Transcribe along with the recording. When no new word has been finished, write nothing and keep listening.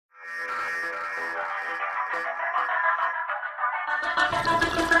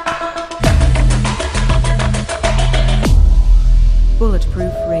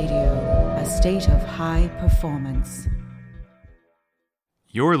Bulletproof Radio, a state of high performance.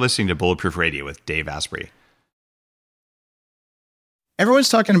 You're listening to Bulletproof Radio with Dave Asprey. Everyone's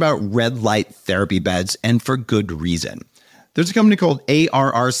talking about red light therapy beds, and for good reason. There's a company called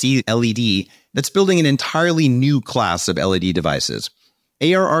ARRC LED that's building an entirely new class of LED devices.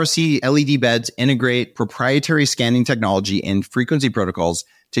 ARRC LED beds integrate proprietary scanning technology and frequency protocols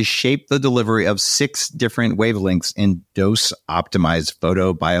to shape the delivery of 6 different wavelengths in dose-optimized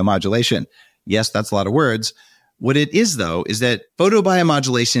photobiomodulation. Yes, that's a lot of words. What it is, though, is that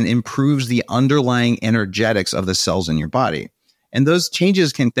photobiomodulation improves the underlying energetics of the cells in your body. And those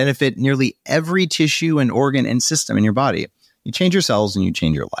changes can benefit nearly every tissue and organ and system in your body. You change your cells and you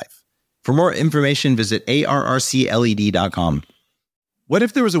change your life. For more information, visit arrcled.com. What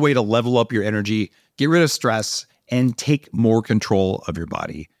if there was a way to level up your energy, get rid of stress, and take more control of your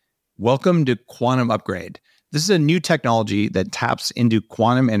body? Welcome to Quantum Upgrade. This is a new technology that taps into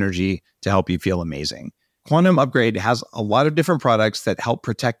quantum energy to help you feel amazing. Quantum Upgrade has a lot of different products that help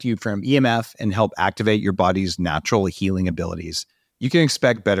protect you from EMF and help activate your body's natural healing abilities. You can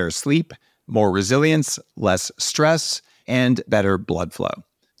expect better sleep, more resilience, less stress, and better blood flow.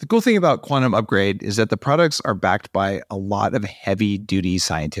 The cool thing about Quantum Upgrade is that the products are backed by a lot of heavy-duty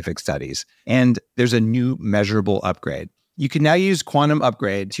scientific studies, and there's a new measurable upgrade. You can now use Quantum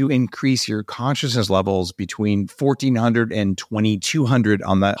Upgrade to increase your consciousness levels between 1400 and 2200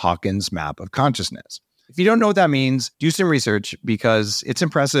 on the Hawkins map of consciousness. If you don't know what that means, do some research because it's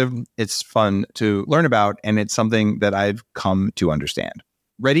impressive, it's fun to learn about, and it's something that I've come to understand.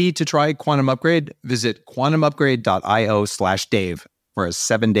 Ready to try Quantum Upgrade? Visit quantumupgrade.io/Dave for a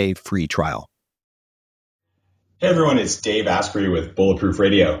 7-day free trial. Hey everyone, it's Dave Asprey with Bulletproof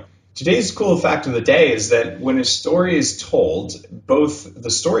Radio. Today's cool fact of the day is that when a story is told, both the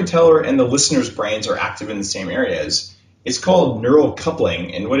storyteller and the listener's brains are active in the same areas. It's called neural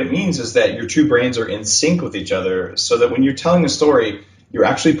coupling, and what it means is that your two brains are in sync with each other so that when you're telling a story, you're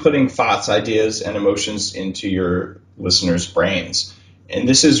actually putting thoughts, ideas, and emotions into your listener's brains. And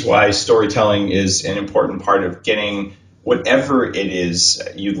this is why storytelling is an important part of getting whatever it is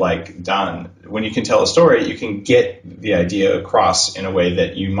you'd like done. When you can tell a story, you can get the idea across in a way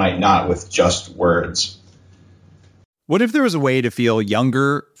that you might not with just words. What if there was a way to feel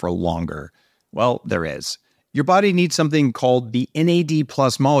younger for longer? Well, there is. Your body needs something called the NAD+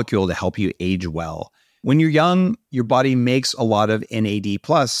 molecule to help you age well. When you're young, your body makes a lot of NAD+,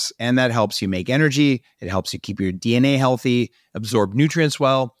 and that helps you make energy, it helps you keep your DNA healthy, absorb nutrients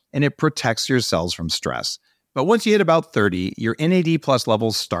well, and it protects your cells from stress. But once you hit about 30, your NAD+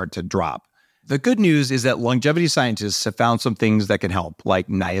 levels start to drop. The good news is that longevity scientists have found some things that can help, like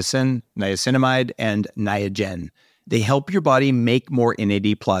niacin, niacinamide, and Niagen. They help your body make more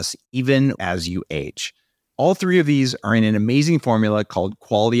NAD+ even as you age. All 3 of these are in an amazing formula called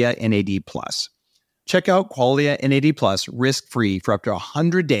Qualia NAD+. Check out Qualia NAD+ risk-free for up to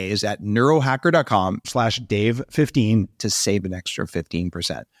 100 days at neurohacker.com/Dave15 to save an extra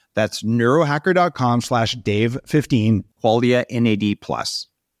 15%. That's neurohacker.com/Dave15, Qualia NAD+.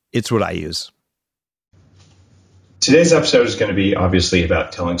 It's what I use. Today's episode is going to be obviously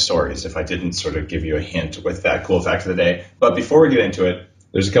about telling stories, if I didn't sort of give you a hint with that cool fact of the day. But before we get into it,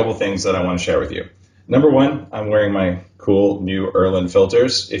 there's a couple things that I want to share with you. Number one, I'm wearing my cool new Erlen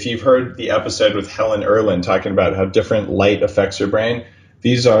filters. If you've heard the episode with Helen Erlen talking about how different light affects your brain,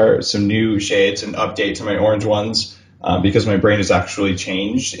 these are some new shades, an update to my orange ones, because my brain has actually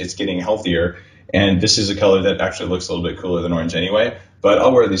changed. It's getting healthier. And this is a color that actually looks a little bit cooler than orange anyway. But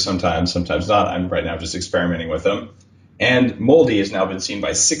I'll wear these sometimes not. I'm right now just experimenting with them. And Moldy has now been seen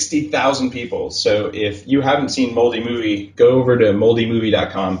by 60,000 people. So if you haven't seen Moldy Movie, go over to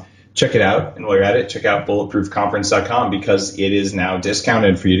moldymovie.com. Check it out, and while you're at it, check out bulletproofconference.com because it is now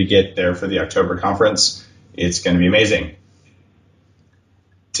discounted for you to get there for the October conference. It's going to be amazing.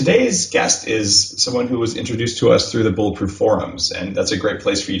 Today's guest is someone who was introduced to us through the Bulletproof forums, and that's a great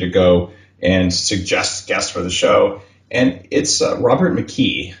place for you to go and suggest guests for the show. And it's Robert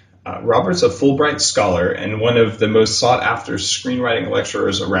Mckee. Robert's a Fulbright scholar and one of the most sought-after screenwriting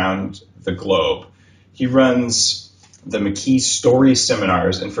lecturers around the globe. He runs the Mckee Story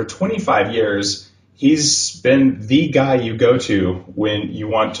Seminars, and for 25 years, he's been the guy you go to when you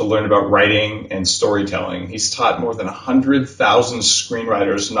want to learn about writing and storytelling. He's taught more than 100,000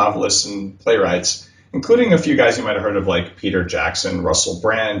 screenwriters, novelists, and playwrights, including a few guys you might have heard of like Peter Jackson, Russell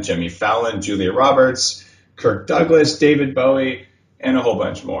Brand, Jimmy Fallon, Julia Roberts, Kirk Douglas, David Bowie, and a whole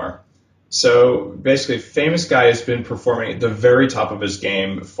bunch more. So basically, famous guy has been performing at the very top of his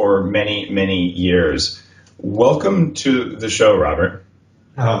game for many, many years. Welcome to the show, Robert.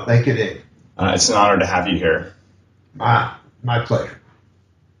 Oh, thank you, Dave. It's an honor to have you here. My pleasure.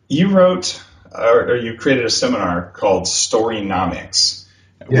 You wrote, or you created a seminar called Storynomics,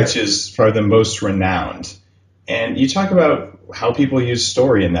 which is probably the most renowned. And you talk about how people use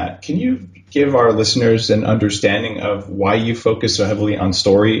story in that. Can you give our listeners an understanding of why you focus so heavily on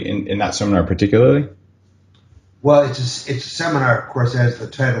story in that seminar particularly? Well, it's a seminar, of course, as the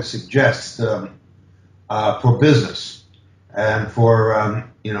title suggests, for business. And for,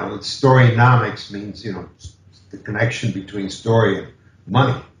 storynomics means, the connection between story and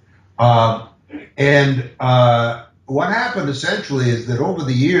money. What happened essentially is that over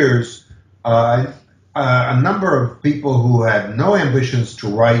the years, a number of people who had no ambitions to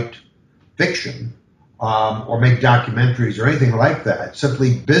write fiction or make documentaries or anything like that,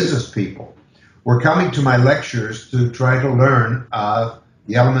 simply business people, were coming to my lectures to try to learn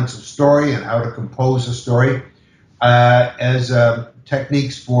the elements of story and how to compose a story as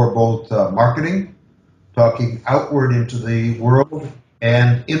techniques for both marketing, talking outward into the world,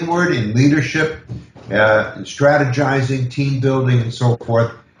 and inward in leadership, in strategizing, team building, and so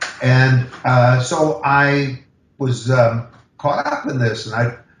forth. And so I was caught up in this, and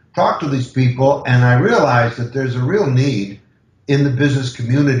I talked to these people, and I realized that there's a real need in the business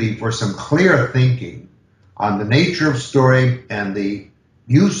community for some clear thinking on the nature of story and the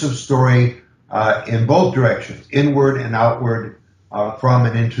use of story in both directions, inward and outward, from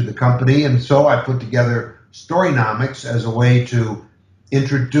and into the company. And so I put together Storynomics as a way to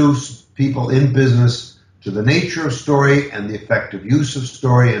introduce people in business to the nature of story and the effective use of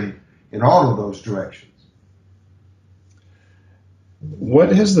story in all of those directions.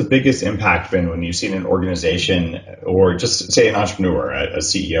 What has the biggest impact been when you've seen an organization, or just say an entrepreneur, a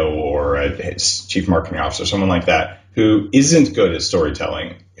CEO or a chief marketing officer, someone like that, who isn't good at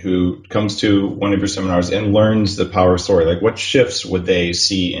storytelling, who comes to one of your seminars and learns the power of story? Like, what shifts would they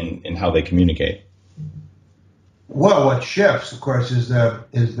see in how they communicate? Well, what shifts, of course, is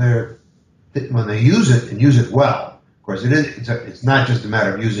when they use it and use it well. Of course, it's not just a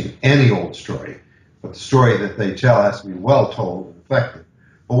matter of using any old story, but the story that they tell has to be well told and effective.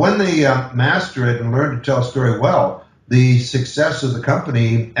 But when they master it and learn to tell a story well, the success of the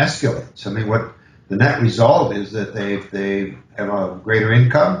company escalates. I mean, what the net result is that they have a greater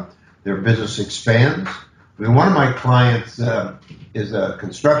income, their business expands. I mean, one of my clients is a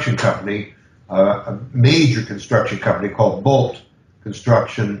construction company, a major construction company called Bolt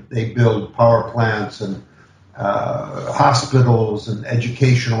Construction. They build power plants and hospitals and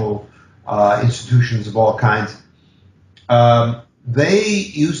educational institutions of all kinds. They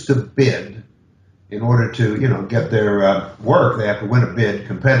used to bid in order to, get their work. They have to win a bid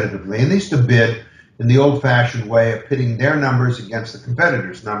competitively, and they used to bid in the old-fashioned way of pitting their numbers against the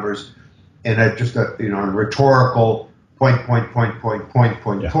competitors' numbers in a rhetorical point,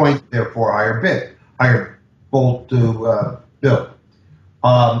 therefore higher Bolt to build.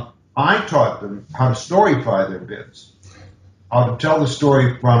 I taught them how to storyfy their bids, how to tell the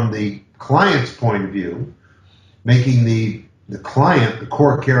story from the client's point of view, making the client the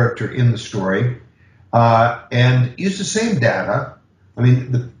core character in the story, and use the same data. I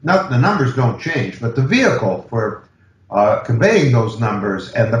mean, the numbers don't change, but the vehicle for conveying those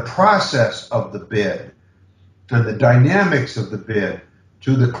numbers and the process of the bid and the dynamics of the bid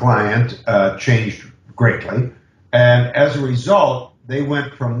to the client changed greatly. And as a result, they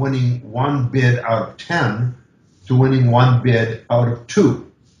went from winning one bid out of 10 to winning one bid out of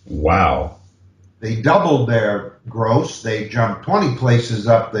 2. Wow. They doubled their gross. They jumped 20 places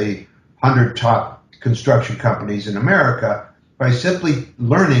up the 100 top construction companies in America by simply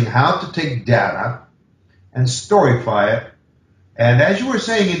learning how to take data and storyfy it. And as you were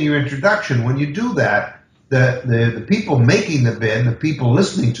saying in your introduction, when you do that, the people making the bid, the people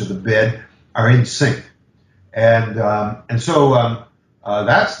listening to the bid are in sync. And so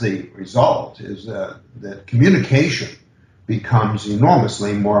that's the result, is that communication becomes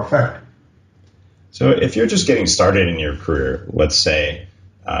enormously more effective. So if you're just getting started in your career, let's say,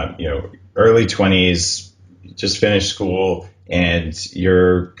 early 20s, just finished school, and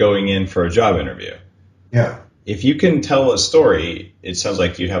you're going in for a job interview. Yeah. If you can tell a story, it sounds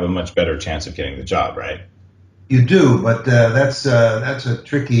like you have a much better chance of getting the job, right? You do, but that's a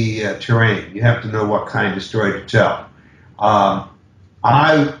tricky terrain. You have to know what kind of story to tell.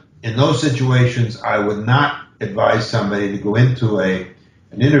 In those situations, I would not advise somebody to go into an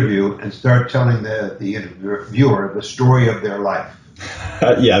interview and start telling the interviewer the story of their life.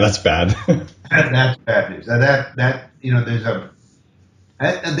 Yeah, that's bad. That's bad news. And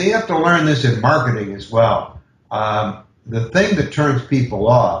they have to learn this in marketing as well. The thing that turns people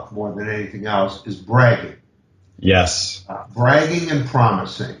off more than anything else is bragging. Yes. Bragging and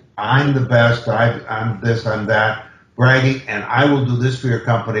promising. I'm the best. I'm this, I'm that. Bragging, and I will do this for your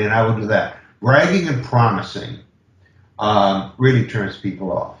company, and I will do that. Bragging and promising really turns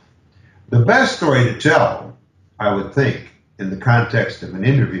people off. The best story to tell, I would think, in the context of an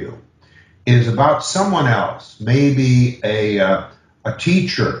interview, is about someone else, maybe a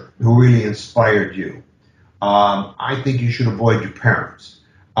teacher who really inspired you. I think you should avoid your parents.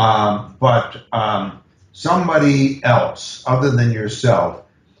 But somebody else other than yourself,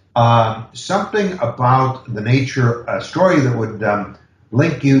 something about the nature, a story that would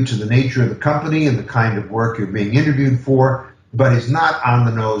link you to the nature of the company and the kind of work you're being interviewed for, but is not on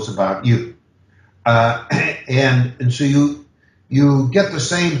the nose about you. And so you get the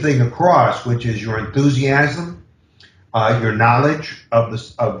same thing across, which is your enthusiasm, your knowledge of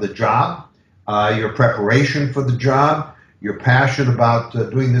the job, your preparation for the job, your passion about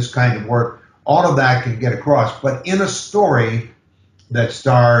doing this kind of work. All of that can get across, but in a story that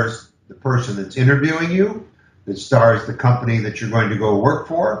stars the person that's interviewing you, that stars the company that you're going to go work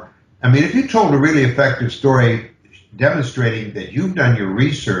for. I mean, if you told a really effective story demonstrating that you've done your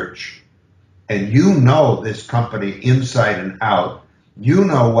research and you know this company inside and out, you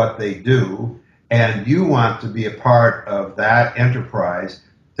know what they do, and you want to be a part of that enterprise,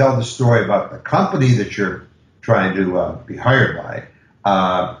 tell the story about the company that you're trying to be hired by.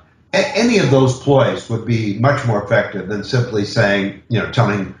 Any of those ploys would be much more effective than simply saying,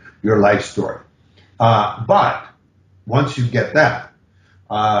 telling your life story. But once you get that,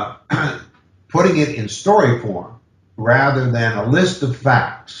 putting it in story form rather than a list of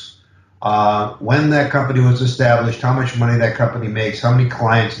facts, when that company was established, how much money that company makes, how many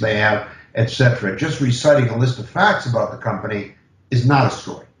clients they have, etc. Just reciting a list of facts about the company is not a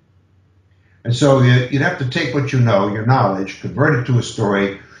story. And so you'd have to take what you know, your knowledge, convert it to a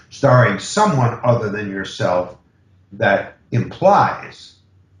story starring someone other than yourself that implies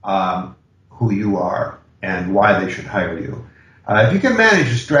who you are and why they should hire you. If you can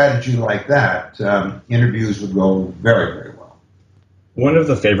manage a strategy like that, interviews would go very, very well. One of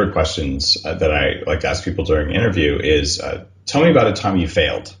the favorite questions that I like to ask people during an interview is, tell me about a time you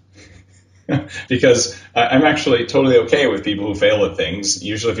failed. Because I'm actually totally okay with people who fail at things.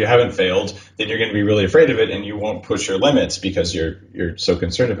 Usually if you haven't failed, then you're going to be really afraid of it and you won't push your limits because you're so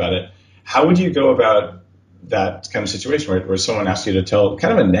concerned about it. How would you go about that kind of situation where someone asks you to tell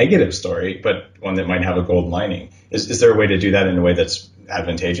kind of a negative story, but one that might have a gold lining? Is there a way to do that in a way that's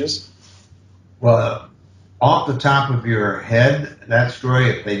advantageous? Well, off the top of your head, that story,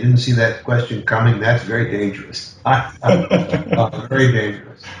 if they didn't see that question coming, that's very dangerous. Very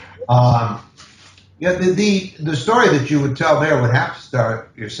dangerous. The story that you would tell there would have to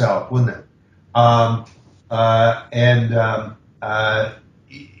start yourself, wouldn't it?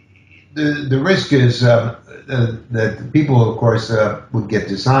 The risk is that people, of course, would get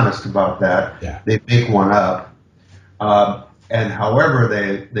dishonest about that. Yeah. They make one up. And however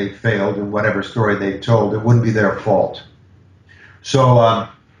they failed in whatever story they told, it wouldn't be their fault. So,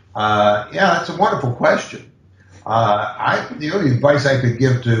 that's a wonderful question. The only advice I could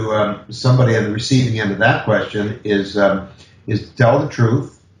give to somebody on the receiving end of that question is to tell the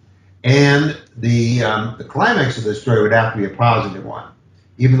truth, and the climax of the story would have to be a positive one,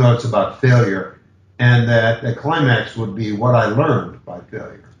 even though it's about failure, and that the climax would be what I learned by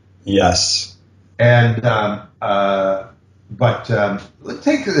failure. Yes. And but it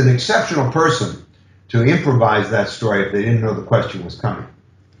takes an exceptional person to improvise that story if they didn't know the question was coming.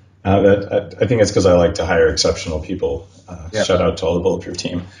 I think it's because I like to hire exceptional people. Yes. Shout out to all the Bulletproof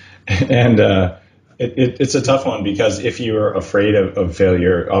team. And it's a tough one because if you're afraid of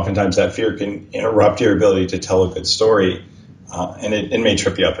failure, oftentimes that fear can interrupt your ability to tell a good story. And it may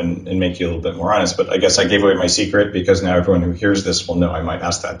trip you up and make you a little bit more honest. But I guess I gave away my secret because now everyone who hears this will know I might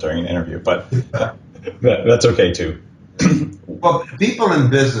ask that during an interview. But that's okay too. Well, people in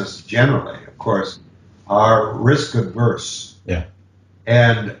business generally, of course, are risk adverse. Yeah.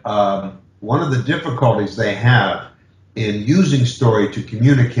 And one of the difficulties they have in using story to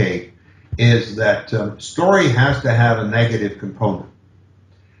communicate is that story has to have a negative component.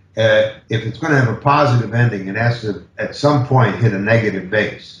 If it's going to have a positive ending, it has to, at some point, hit a negative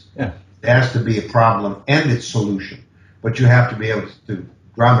base. Yeah. It has to be a problem and its solution. But you have to be able to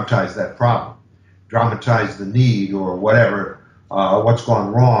dramatize that problem, dramatize the need or whatever, what's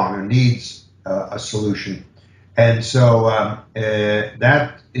gone wrong or needs a solution. And so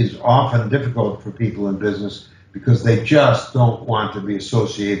that is often difficult for people in business because they just don't want to be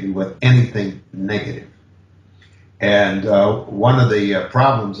associated with anything negative. And one of the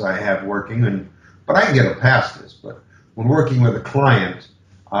problems I have working, but I can get past this, but when working with a client,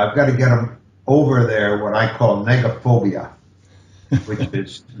 I've got to get them over there what I call negaphobia, which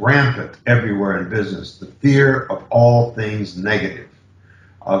is rampant everywhere in business. The fear of all things negative,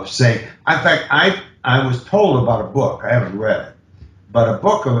 of saying. In fact, I was told about a book. I haven't read it, but a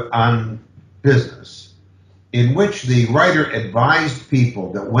book on business in which the writer advised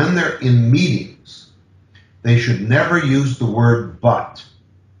people that when they're in meetings, they should never use the word but.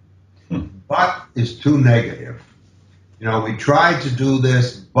 But is too negative. We tried to do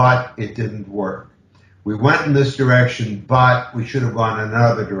this, but it didn't work. We went in this direction, but we should have gone in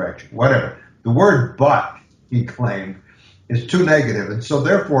another direction. Whatever. The word but, he claimed, is too negative. And so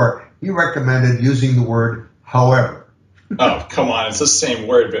therefore, he recommended using the word however. Oh, come on. It's the same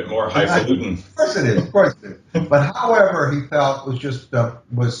word, but more highfalutin. Of course it is. Of course it is. But however, he felt was just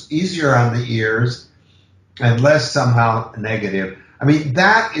was easier on the ears and less somehow negative. I mean,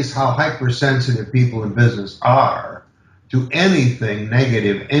 that is how hypersensitive people in business are to anything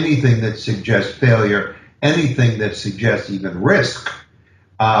negative, anything that suggests failure, anything that suggests even risk.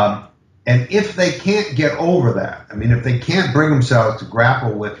 And if they can't get over that, I mean, if they can't bring themselves to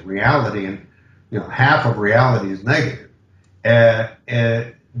grapple with reality, and half of reality is negative,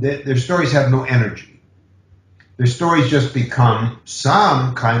 their stories have no energy. Their stories just become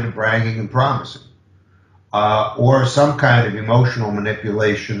some kind of bragging and promising, or some kind of emotional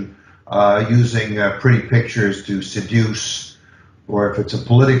manipulation, using pretty pictures to seduce, or if it's a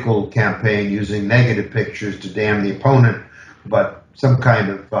political campaign, using negative pictures to damn the opponent, but some kind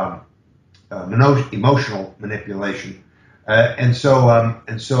of emotional manipulation. And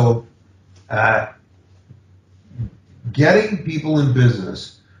so getting people in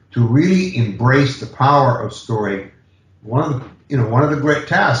business to really embrace the power of story, one of the great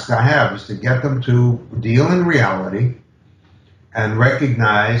tasks I have is to get them to deal in reality and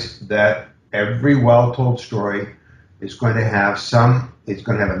recognize that every well-told story is going to have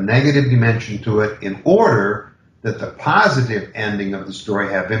a negative dimension to it in order that the positive ending of the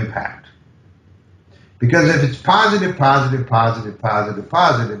story have impact. Because if it's positive,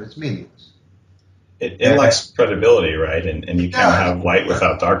 it's meaningless. It lacks credibility, right? And you can't have light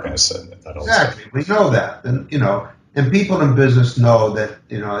without darkness. Exactly. We know that. And people in business know that,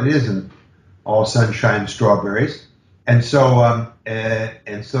 it isn't all sunshine and strawberries. And so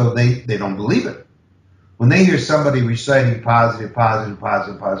they don't believe it. When they hear somebody reciting positive,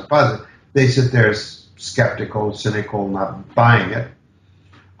 they sit there skeptical, cynical, not buying it.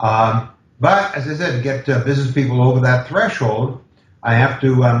 But as I said, to get business people over that threshold, I have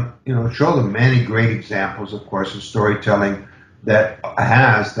to, show them many great examples, of course, of storytelling that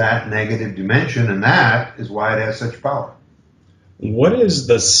has that negative dimension, and that is why it has such power. What is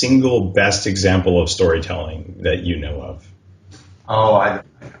the single best example of storytelling that you know of? Oh, I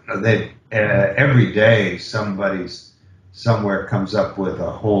don't know. Every day somewhere comes up with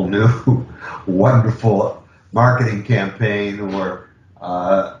a whole new wonderful marketing campaign or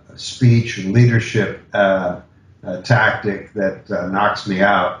speech and leadership tactic that knocks me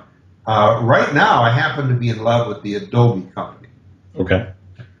out. Right now, I happen to be in love with the Adobe company. Okay.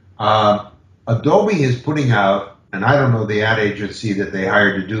 Adobe is putting out, and I don't know the ad agency that they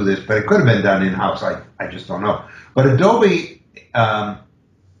hired to do this, but it could have been done in-house. I just don't know. But Adobe,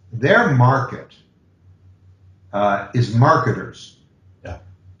 their market is marketers. Yeah.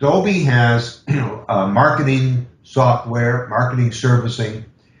 Adobe has marketing software, marketing servicing,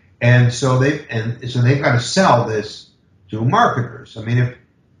 and so they've got to sell this to marketers. I mean,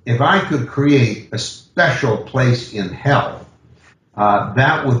 if I could create a special place in hell,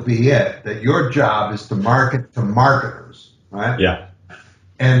 that would be it. That your job is to market to marketers, right? Yeah.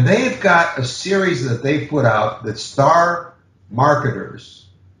 And they've got a series that they put out that star marketers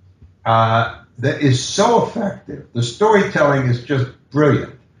that is so effective. The storytelling is just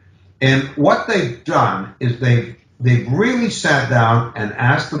brilliant. And what they've done is they've really sat down and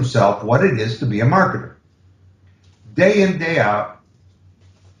asked themselves what it is to be a marketer. Day in, day out,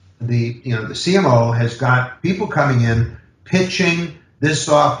 the CMO has got people coming in pitching this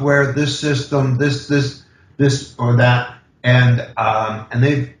software, this system, this or that, and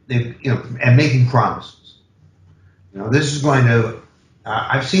they've and making promises. This is going to.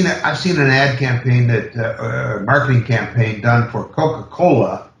 I've seen an ad campaign marketing campaign done for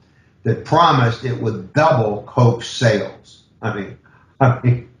Coca-Cola that promised it would double Coke's sales. I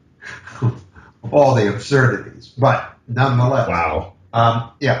mean, all the absurdities, but nonetheless. Wow.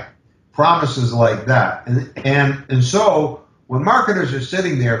 Promises like that, and so when marketers are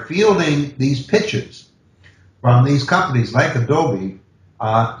sitting there fielding these pitches from these companies like Adobe,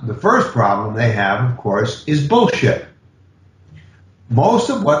 the first problem they have, of course, is bullshit. Most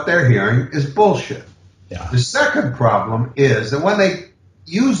of what they're hearing is bullshit. Yeah. The second problem is that when they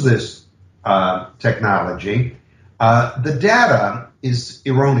use this technology, the data is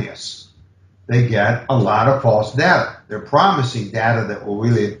erroneous. They get a lot of false data. They're promising data that will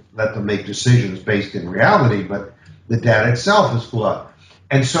really let them make decisions based in reality, but the data itself is flawed.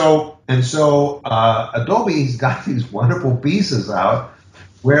 And so Adobe's got these wonderful pieces out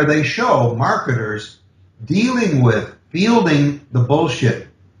where they show marketers dealing with fielding the bullshit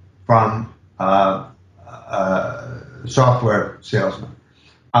from software salesmen,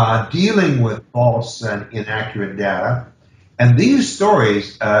 dealing with false and inaccurate data. And these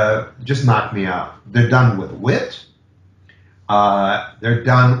stories just knock me out. They're done with wit. They're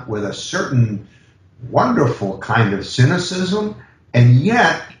done with a certain wonderful kind of cynicism. And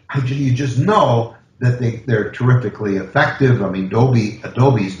yet, you just know that they're terrifically effective. I mean,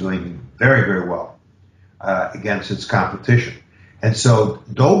 Adobe's doing very, very well against its competition. And so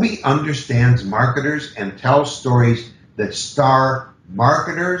Adobe understands marketers and tells stories that star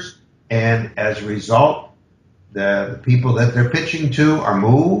marketers. And as a result, the people that they're pitching to are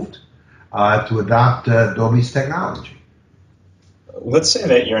moved to adopt Adobe's technology. Let's say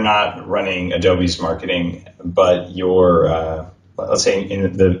that you're not running Adobe's marketing, but you're, let's say,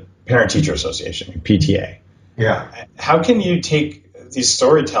 in the Parent-Teacher Association, PTA. Yeah. How can you take these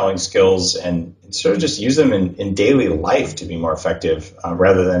storytelling skills and sort of just use them in daily life to be more effective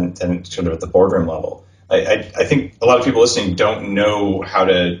rather than sort of at the boardroom level? I think a lot of people listening don't know how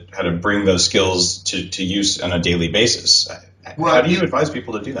to bring those skills to use on a daily basis. Well, how do you advise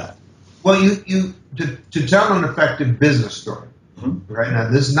people to do that? Well, to tell an effective business story, right? Now,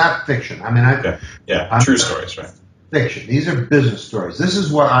 this is not fiction. I mean, true stories, right? Fiction. These are business stories. This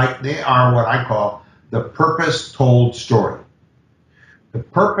is they are what I call the purpose-told story. The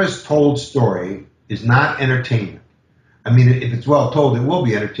purpose-told story is not entertainment. I mean, if it's well told, it will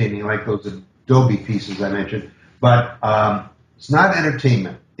be entertaining, like those Adobe pieces I mentioned. But it's not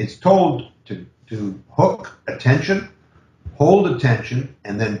entertainment. It's told to hook attention, hold attention,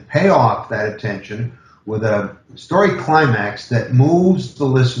 and then pay off that attention with a story climax that moves the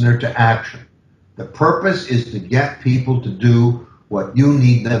listener to action. The purpose is to get people to do what you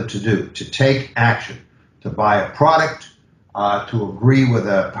need them to do, to take action, to buy a product, to agree with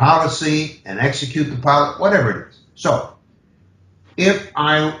a policy and execute the policy, whatever it is. So, if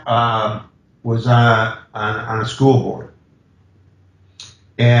I was on a school board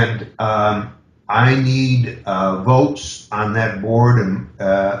and I need votes on that board and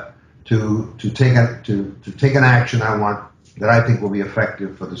to take an action I want that I think will be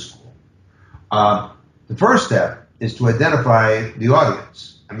effective for the school. The first step is to identify the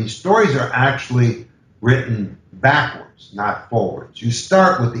audience. I mean, stories are actually written backwards, not forwards. You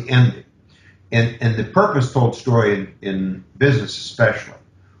start with the ending. And the purpose-told story in business especially.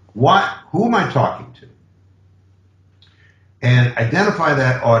 Who am I talking to? And identify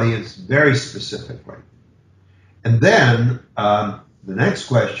that audience very specifically. And then the next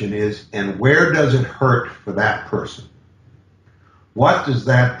question is, and where does it hurt for that person? What does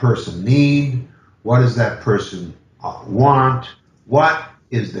that person need? What does that person want? What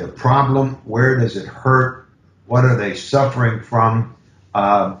is their problem? Where does it hurt? What are they suffering from?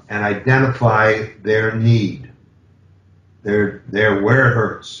 And identify their need, their where it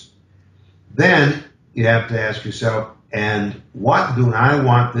hurts. Then you have to ask yourself, and what do I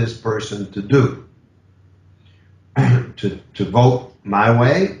want this person to do? to vote my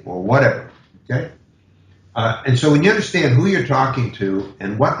way or whatever, okay? And so when you understand who you're talking to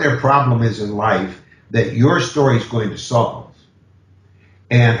and what their problem is in life that your story is going to solve,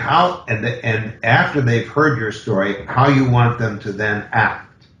 and how, and after they've heard your story, how you want them to then act.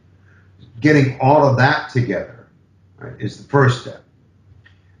 Getting all of that together, right, is the first step.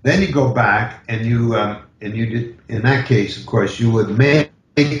 Then you go back and you did, in that case, of course, you would make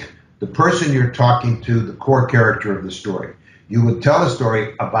the person you're talking to the core character of the story. You would tell a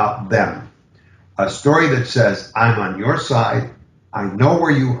story about them. A story that says, I'm on your side, I know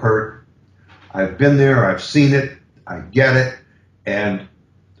where you hurt, I've been there, I've seen it, I get it, and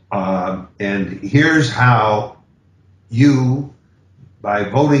here's how you, by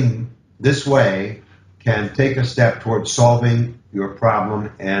voting this way, can take a step towards solving your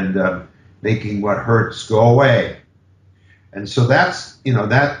problem and making what hurts go away. And so that's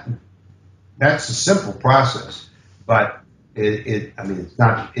a simple process, but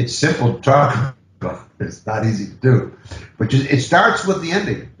it's simple to talk about. It's not easy to do. But it starts with the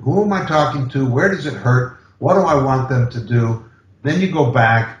ending. Who am I talking to? Where does it hurt? What do I want them to do? Then you go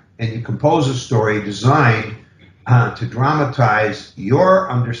back and you compose a story designed to dramatize your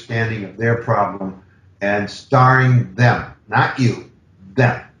understanding of their problem and starring them, not you,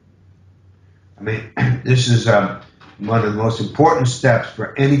 them. I mean, this is one of the most important steps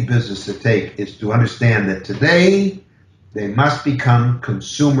for any business to take is to understand that today they must become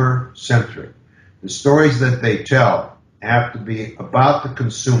consumer-centric. The stories that they tell have to be about the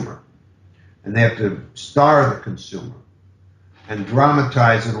consumer, and they have to star the consumer and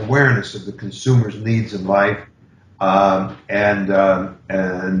dramatize an awareness of the consumer's needs in life, and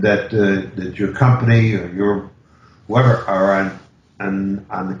that your company or your whoever are on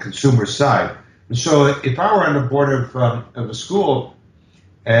the consumer side. And so, if I were on the board of a school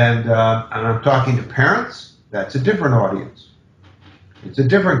and I'm talking to parents, that's a different audience. It's a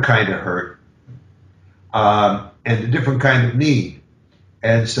different kind of hurt and a different kind of need.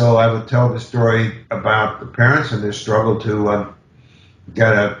 And so I would tell the story about the parents and their struggle to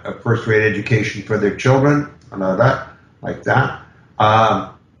get a first-rate education for their children, and all that, like that.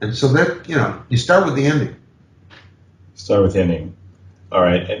 And so that, you start with the ending. Start with the ending. All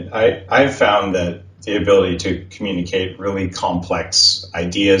right. And I've found that the ability to communicate really complex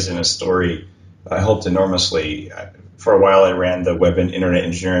ideas in a story helped enormously. For a while, I ran the Web and Internet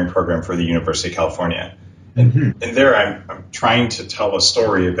Engineering program for the University of California. And there I'm trying to tell a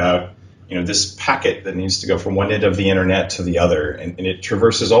story about, this packet that needs to go from one end of the internet to the other. And it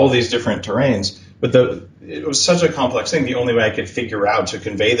traverses all these different terrains. But it was such a complex thing. The only way I could figure out to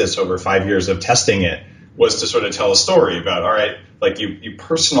convey this over 5 years of testing it was to sort of tell a story about, all right, like you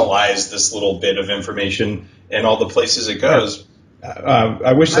personalize this little bit of information and all the places it goes.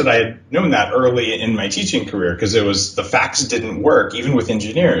 I wish that I had known that early in my teaching career, because the facts didn't work, even with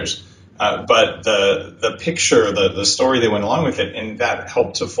engineers. But the picture, the story that went along with it, and that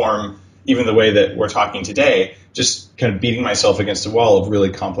helped to form even the way that we're talking today, just kind of beating myself against a wall of really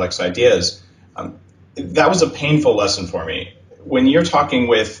complex ideas. That was a painful lesson for me. When you're talking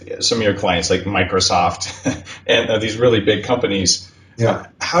with some of your clients, like Microsoft and these really big companies,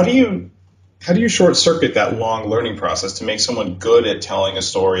 how do you short circuit that long learning process to make someone good at telling a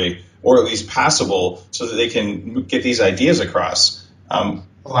story, or at least passable, so that they can get these ideas across?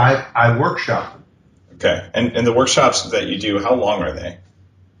 I workshop them. Okay, and the workshops that you do, how long are they?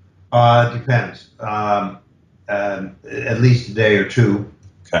 Depends. At least a day or two.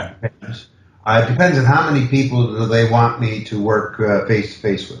 Okay. Depends. It depends on how many people do they want me to work face to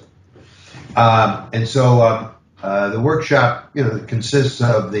face with. And so the workshop, consists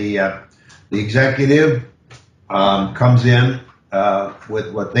of the executive comes in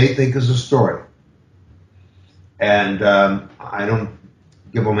with what they think is a story, and I don't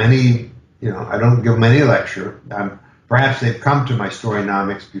give them any, lecture. Perhaps they've come to my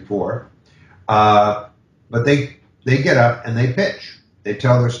Storynomics before, but they get up and they pitch. They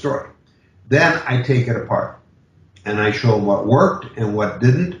tell their story. Then I take it apart, and I show them what worked and what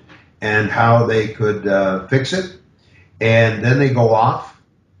didn't, and how they could fix it. And then they go off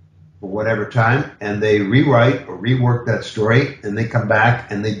for whatever time, and they rewrite or rework that story, and they come back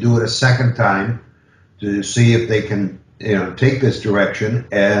and they do it a second time to see if they can, take this direction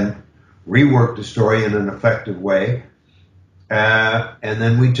and rework the story in an effective way. And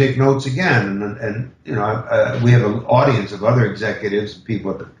then we take notes again, and we have an audience of other executives and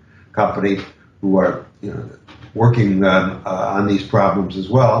people at the company who are working on these problems as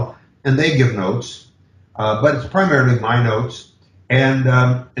well, and they give notes, but it's primarily my notes,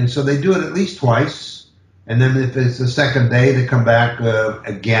 and so they do it at least twice, and then if it's the second day, they come back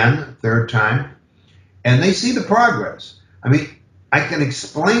again, third time, and they see the progress. I mean, I can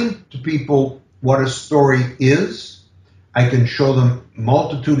explain to people what a story is. I can show them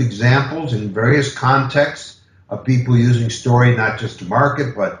multitude examples in various contexts of people using story, not just to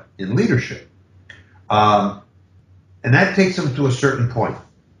market, but in leadership. And that takes them to a certain point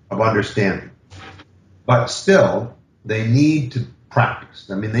of understanding. But still, they need to practice.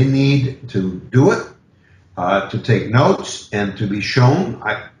 I mean, they need to do it, to take notes, and to be shown,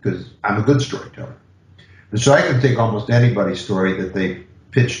 because I'm a good storyteller. And so I can take almost anybody's story that they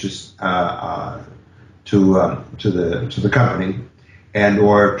pitch to the company, and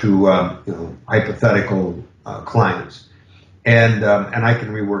or to hypothetical clients, and I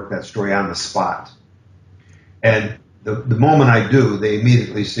can rework that story on the spot. And the moment I do, they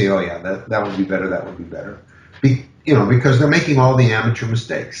immediately say, "Oh yeah, that would be better. That would be better," because they're making all the amateur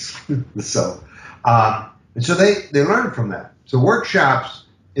mistakes. So they learn from that. So workshops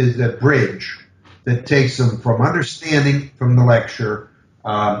is the bridge that takes them from understanding from the lecture,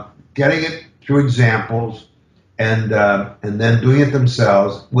 getting it through examples, and then doing it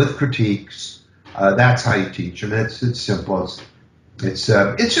themselves with critiques. That's how you teach, and it's simple. It's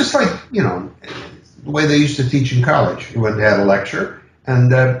just like the way they used to teach in college. You went and had a lecture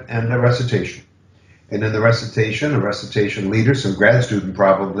and a recitation, and in the recitation, a recitation leader, some grad student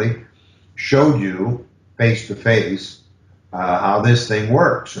probably, showed you face to face how this thing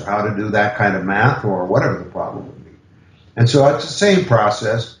works or how to do that kind of math or whatever the problem would be. And so it's the same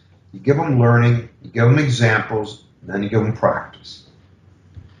process. You give them learning, you give them examples, and then you give them practice.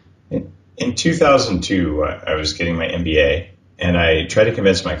 In 2002, I was getting my MBA, and I tried to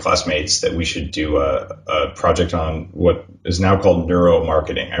convince my classmates that we should do a project on what is now called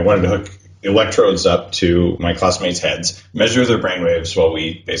neuromarketing. I wanted to hook electrodes up to my classmates' heads, measure their brainwaves while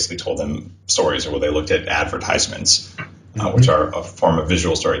we basically told them stories, or while they looked at advertisements, which are a form of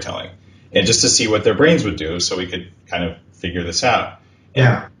visual storytelling, and just to see what their brains would do so we could kind of figure this out.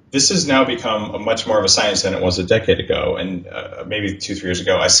 And this has now become a much more of a science than it was a decade ago. And maybe 2-3 years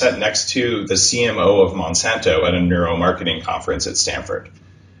ago, I sat next to the CMO of Monsanto at a neuromarketing conference at Stanford.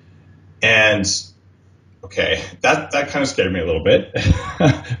 And okay, that kind of scared me a little bit.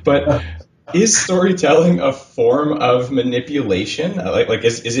 But is storytelling a form of manipulation? Like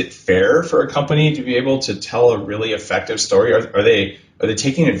is it fair for a company to be able to tell a really effective story? Are they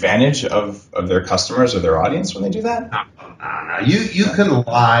taking advantage of their customers or their audience when they do that? No. You can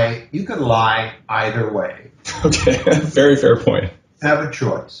lie. You can lie either way. Okay, very fair point. Have a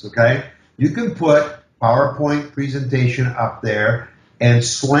choice. Okay, you can put PowerPoint presentation up there and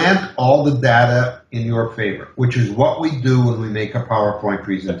slant all the data in your favor, which is what we do when we make a PowerPoint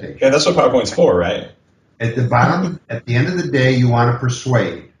presentation. Yeah, that's what PowerPoint's for, right? At the bottom, at the end of the day, you want to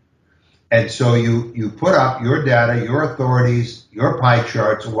persuade. And so you put up your data, your authorities, your pie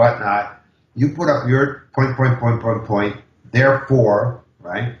charts and whatnot. You put up your point, therefore,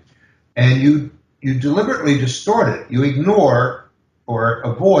 right? And you deliberately distort it. You ignore or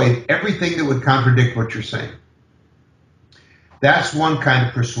avoid everything that would contradict what you're saying. That's one kind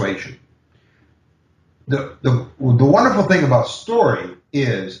of persuasion. The wonderful thing about story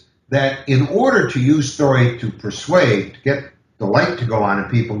is that in order to use story to persuade, to get the light to go on and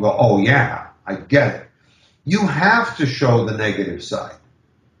people go, oh yeah, I get it, you have to show the negative side.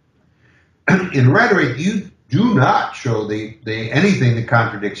 In rhetoric, you do not show anything that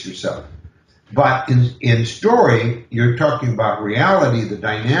contradicts yourself. But in story, you're talking about reality, the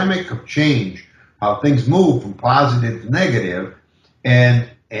dynamic of change, how things move from positive to negative, and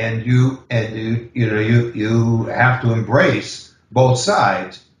you have to embrace both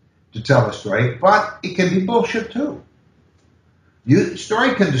sides to tell a story. But it can be bullshit too.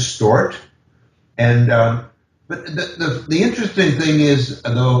 Story can distort, and but the interesting thing is,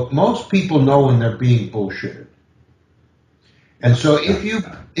 though, most people know when they're being bullshitted. And so if you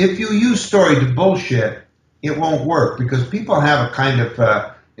use story to bullshit, it won't work because people have a kind of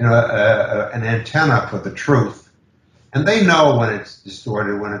an antenna for the truth, and they know when it's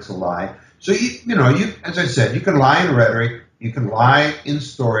distorted, when it's a lie. So you as I said, you can lie in rhetoric, you can lie in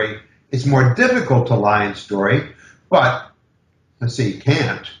story. It's more difficult to lie in story, but let's say you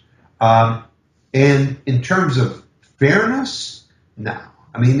can't. And in terms of fairness, no.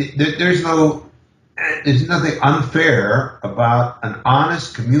 I mean, there's nothing unfair about an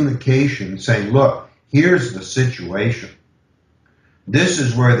honest communication saying, look, here's the situation. This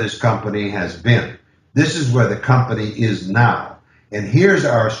is where this company has been. This is where the company is now. And here's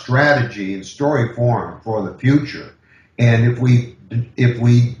our strategy in story form for the future. And if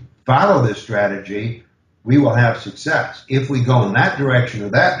we follow this strategy, we will have success. If we go in that direction or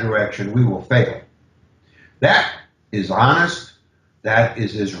that direction, we will fail. That is honest. That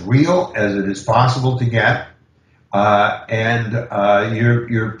is as real as it is possible to get. And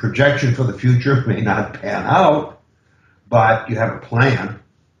your projection for the future may not pan out, but you have a plan.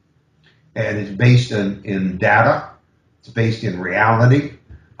 And it's based in data. It's based in reality.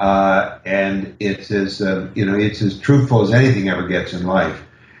 And it's as truthful as anything ever gets in life.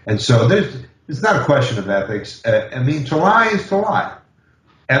 And so it's not a question of ethics. I mean, to lie is to lie.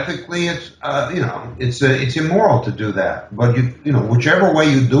 Ethically, it's immoral to do that. But whichever way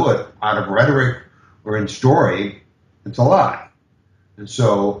you do it, out of rhetoric or in story, it's a lie. And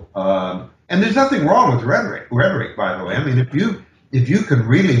so, and there's nothing wrong with rhetoric. By the way, I mean, if you can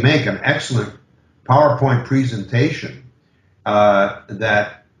really make an excellent PowerPoint presentation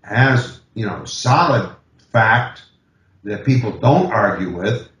that has solid fact that people don't argue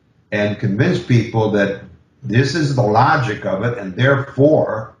with, and convince people that this is the logic of it, and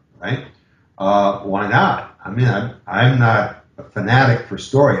therefore, right? Why not? I mean, I'm not a fanatic for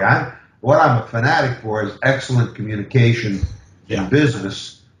story. What I'm a fanatic for is excellent communication in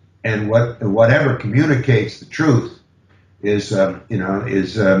business, and whatever communicates the truth is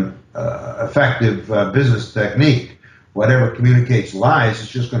effective business technique. Whatever communicates lies is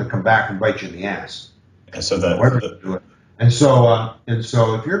just going to come back and bite you in the ass. And so And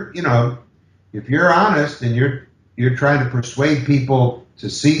so if you're honest and you're trying to persuade people to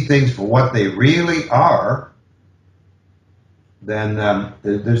see things for what they really are, then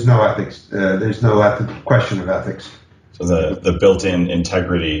there's no ethics. There's no question of ethics. So the built-in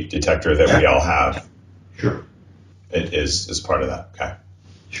integrity detector that we all have, Sure, it is part of that. Okay.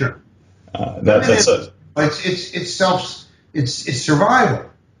 sure. It's survival.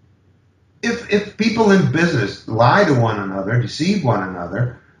 If people in business lie to one another, deceive one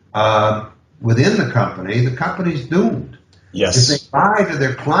another within the company's doomed. Yes. If they lie to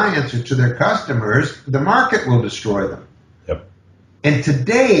their clients or to their customers, the market will destroy them. Yep. And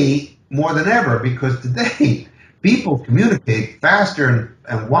today, more than ever, because today people communicate faster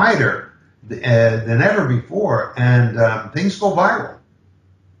and wider than ever before, and things go viral.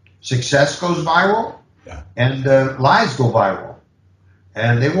 Success goes viral, Yeah. and lies go viral,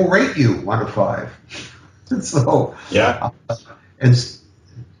 and they will rate you 1 to 5. So Yeah. and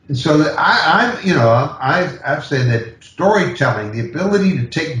so I've said that storytelling, the ability to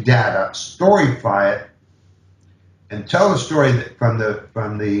take data, storify it, and tell the story from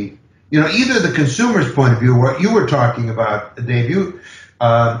the either the consumer's point of view, what you were talking about, Dave. You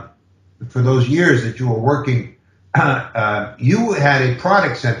for those years that you were working, you had a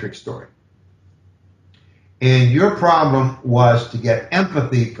product-centric story, and your problem was to get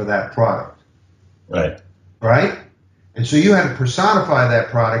empathy for that product. Right? And so you had to personify that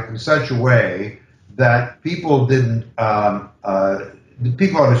product in such a way that people didn't,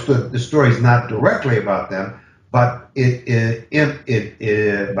 people understood the story is not directly about them, but it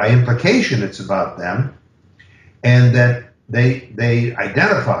by implication it's about them, and that they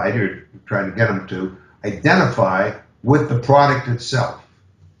identified, or trying to get them to identify with the product itself.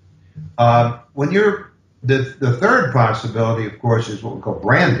 When you're the third possibility, of course, is what we call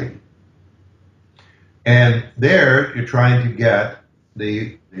branding. And there, you're trying to get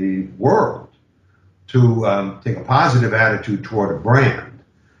the world to take a positive attitude toward a brand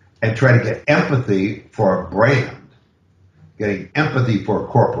and try to get empathy for a brand, getting empathy for a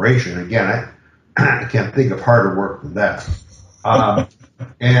corporation. Again, I can't think of harder work than that.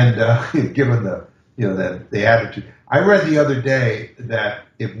 Given the attitude, I read the other day that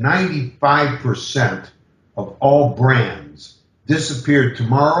if 95% of all brands disappeared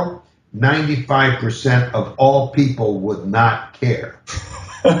tomorrow, 95% of all people would not care.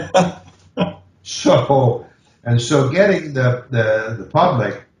 So getting the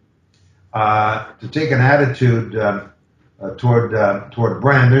public to take an attitude toward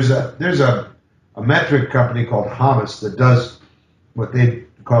brand. There's a metric company called Hamas that does what they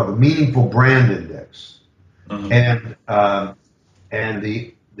call the Meaningful Brand Index, and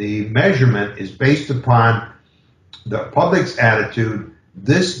the measurement is based upon the public's attitude.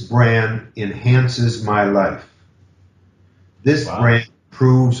 This brand enhances my life. This brand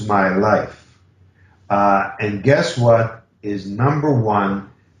improves my life. And guess what is number one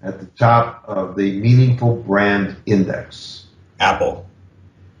at the top of the Meaningful Brand Index? Apple.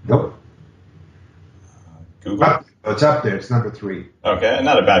 Nope. Google. It's up there. It's number 3. Okay,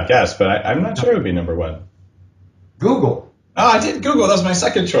 not a bad guess, but I'm not sure it would be number 1. Google. Oh, I did Google. That was my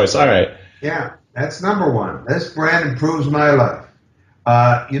second choice. All right. Yeah, that's number 1. This brand improves my life.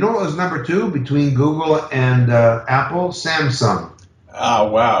 You know what was number 2 between Google and Apple? Samsung.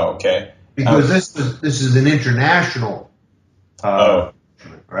 Oh, wow. Okay. Because this is an international,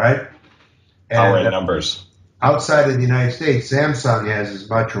 right? Power in numbers. Outside of the United States, Samsung has as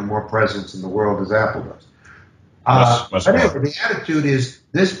much or more presence in the world as Apple does. Much Anyway, more. the attitude is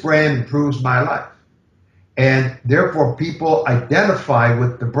this brand improves my life, and therefore people identify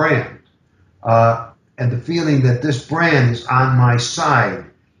with the brand. And the feeling that this brand is on my side,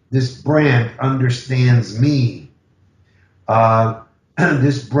 this brand understands me,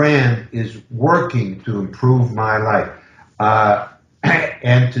 this brand is working to improve my life.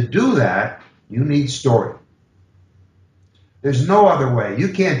 And to do that, you need story. There's no other way. You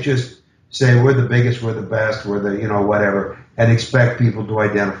can't just say we're the biggest, we're the best, we're the whatever, and expect people to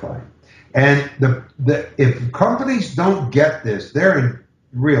identify. And if companies don't get this, they're in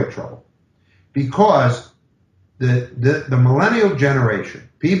real trouble. Because the millennial generation,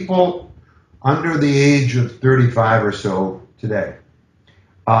 people under the age of 35 or so today,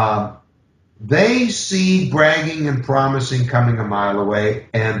 they see bragging and promising coming a mile away,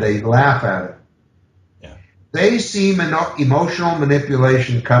 and they laugh at it. Yeah. They see emotional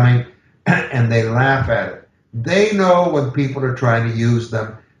manipulation coming, and they laugh at it. They know when people are trying to use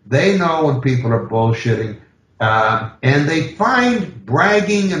them. They know when people are bullshitting. And they find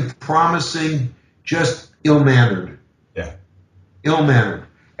bragging and promising just ill-mannered. Yeah. Ill-mannered.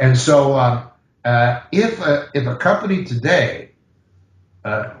 And so if a company today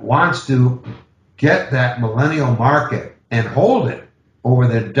wants to get that millennial market and hold it over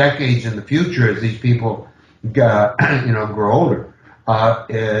the decades in the future as these people, grow older.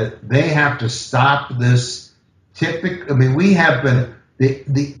 They have to stop this typical. I mean, we have been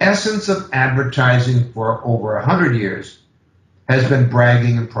the essence of advertising for over 100 years has been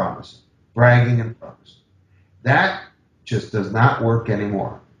bragging and promising, bragging and promising. That just does not work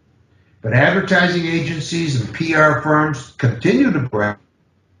anymore. But advertising agencies and PR firms continue to brag,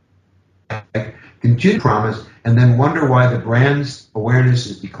 continue to promise, and then wonder why the brand's awareness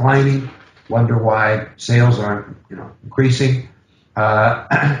is declining, wonder why sales aren't, increasing.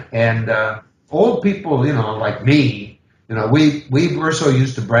 And old people, like me, we're so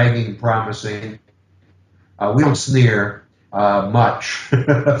used to bragging and promising. We don't sneer much,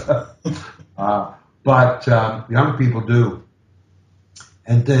 but young people do,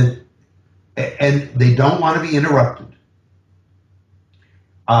 and they don't want to be interrupted.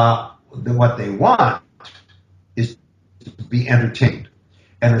 What they want is to be entertained,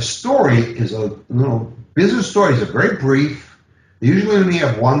 and a story is business stories are very brief. They usually only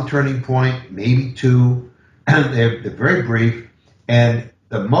have one turning point, maybe two, and they're very brief. And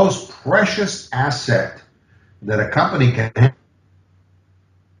the most precious asset that a company can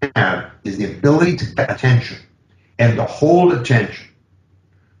have is the ability to get attention and to hold attention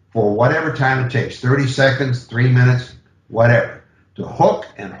for whatever time it takes, 30 seconds, 3 minutes, whatever, to hook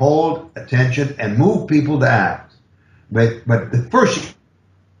and hold attention and move people to act. But the first,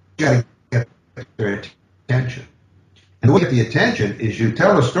 you got to get their attention. And the way to get the attention is you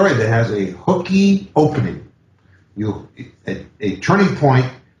tell a story that has a hooky opening, a turning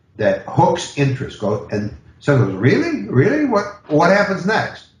point that hooks interest. And someone goes, really? Really? What happens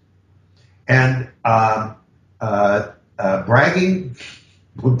next? And bragging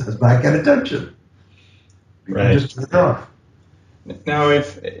does not get attention. You Right. just turn it off. Now,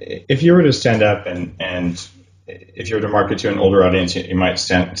 if you were to stand up and if you were to market to an older audience, you might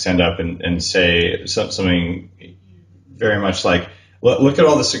stand up and say something very much like, "Look at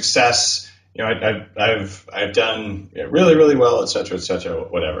all the success. I've done really, really well, et cetera,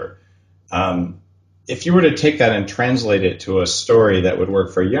 whatever." If you were to take that and translate it to a story that would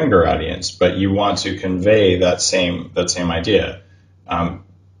work for a younger audience, but you want to convey that same idea,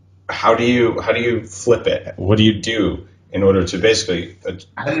 how do you flip it? What do you do in order to basically?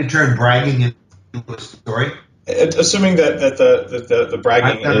 How do you turn bragging into a story? Assuming that the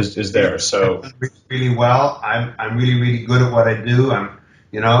bragging is there, so I've done really well. I'm really, really good at what I do. Well,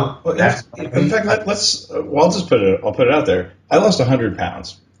 in fact, I'll put it out there. I lost 100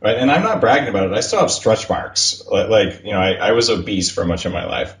 pounds, right? And I'm not bragging about it. I still have stretch marks. I was obese for much of my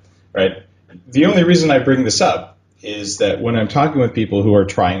life, right? The only reason I bring this up is that when I'm talking with people who are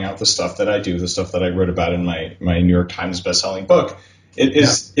trying out the stuff that I do, the stuff that I wrote about in my New York Times bestselling book,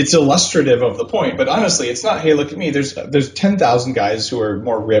 it's illustrative of the point. But honestly, it's not, hey, look at me. There's 10,000 guys who are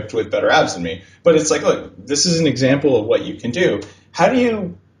more ripped with better abs than me. But it's like, look, this is an example of what you can do. How do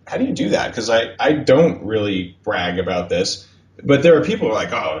you do that? Because I don't really brag about this, but there are people who are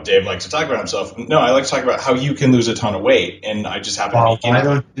like, oh, Dave likes to talk about himself. No, I like to talk about how you can lose a ton of weight, and I just happen to be. Why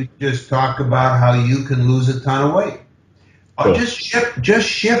don't you just talk about how you can lose a ton of weight? Cool. Or just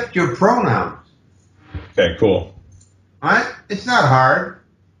shift your pronouns. Okay, cool. All right? It's not hard.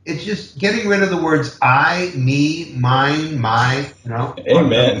 It's just getting rid of the words I, me, mine, my,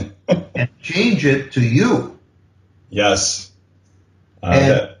 Amen. and change it to you. Yes.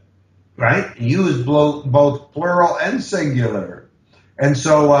 Right? You is both plural and singular. And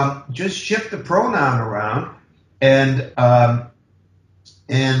so just shift the pronoun around and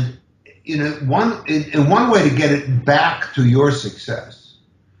one way to get it back to your success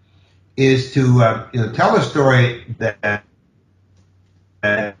is to tell a story that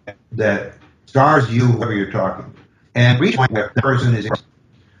stars you, whoever you're talking to, and reach where the person is,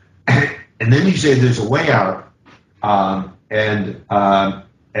 and then you say there's a way out, and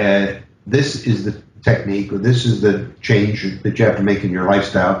this is the technique, or this is the change that you have to make in your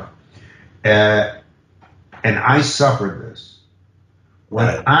lifestyle, and I suffered this.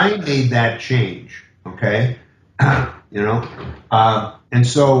 When I made that change, okay, and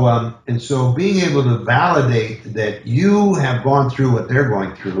so being able to validate that you have gone through what they're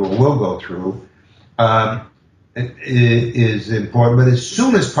going through or will go through is important. But as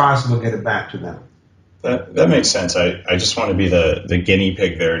soon as possible, get it back to them. That makes sense. I just want to be the guinea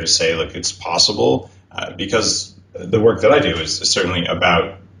pig there to say, look, it's possible, because the work that I do is certainly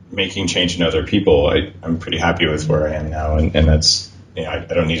about making change in other people. I'm pretty happy with where I am now, and that's, I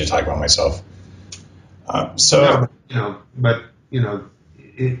don't need to talk about myself.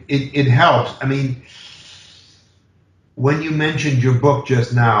 It helps. I mean, when you mentioned your book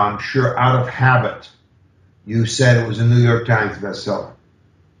just now, I'm sure out of habit, you said it was a New York Times bestseller.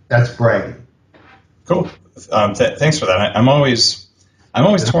 That's bragging. Cool. Thanks for that. I'm always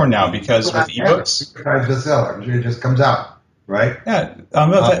torn now because with ebooks, New York Times bestseller. I'm sure it just comes out, right? yeah.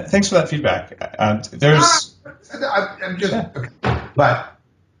 Thanks for that feedback. There's, I'm just, but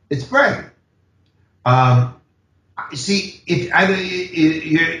it's bragging. See,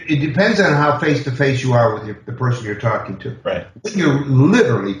 it depends on how face to face you are with the person you're talking to. right. When you're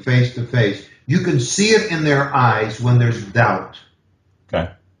literally face to face, you can see it in their eyes when there's doubt.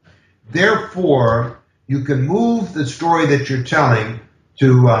 Okay. Therefore, you can move the story that you're telling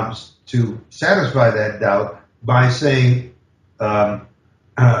to satisfy that doubt by saying,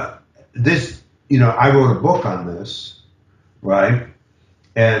 "This, I wrote a book on this, right?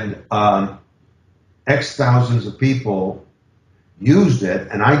 And X thousands of people used it,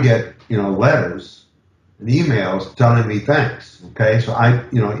 and I get letters and emails telling me thanks. Okay, so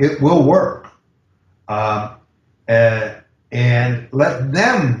it will work." And let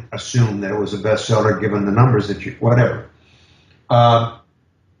them assume that it was a bestseller given the numbers that whatever. But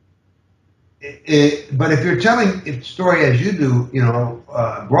if you're telling a story as you do,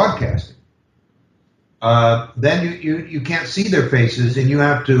 broadcasting, then you can't see their faces, and you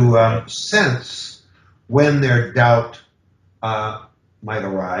have to sense when their doubt might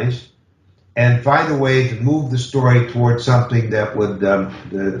arise, and find a way to move the story towards something that would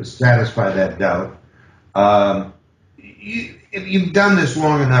satisfy that doubt. If you've done this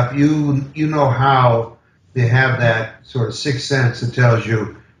long enough, you know how to have that sort of sixth sense that tells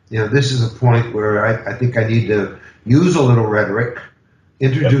you, this is a point where I think I need to use a little rhetoric,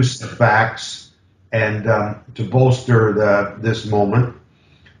 introduce the facts, and to bolster this moment.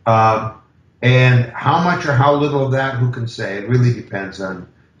 And how much or how little of that, who can say? It really depends on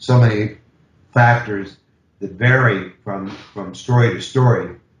so many factors that vary from story to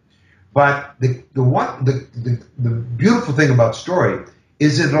story. But the beautiful thing about story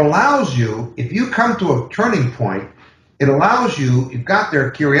is it allows you, if you come to a turning point, it allows you, you've got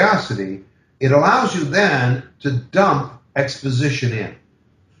their curiosity, it allows you then to dump exposition in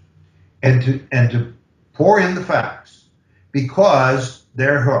and to pour in the facts because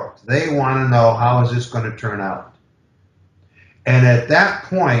they're hooked. They want to know, how is this going to turn out? And at that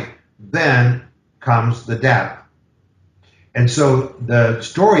point, then comes the data. And so the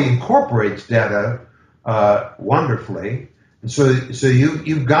story incorporates data wonderfully. And so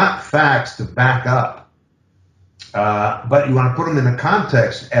you've got facts to back up, but you want to put them in a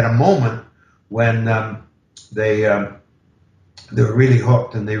context at a moment when they're really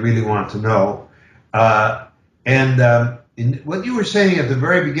hooked and they really want to know. In what you were saying at the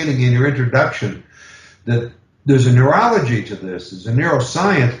very beginning in your introduction, that there's a neurology to this, there's a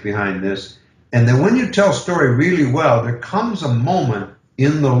neuroscience behind this, and that when you tell a story really well, there comes a moment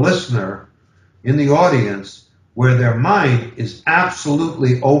in the listener, in the audience, where their mind is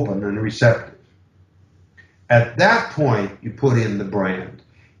absolutely open and receptive. At that point, you put in the brand.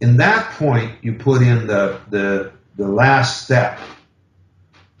 In that point, you put in the last step,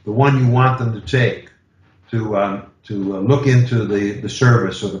 the one you want them to take to look into the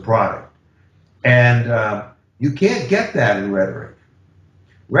service or the product. And you can't get that in rhetoric.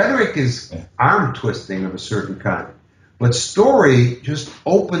 Rhetoric is arm twisting of a certain kind. But story just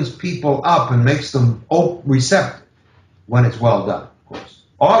opens people up and makes them receptive when it's well done, of course.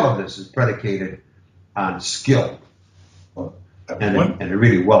 All of this is predicated on skill and a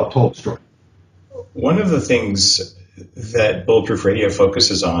really well-told story. One of the things that Bulletproof Radio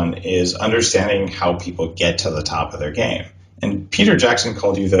focuses on is understanding how people get to the top of their game. And Peter Jackson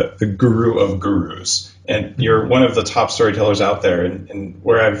called you the guru of gurus. And you're one of the top storytellers out there, and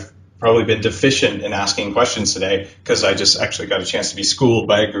where I've probably been deficient in asking questions today because I just actually got a chance to be schooled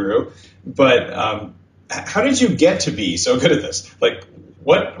by a guru. But how did you get to be so good at this? Like,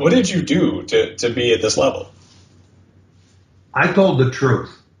 what did you do to be at this level? I told the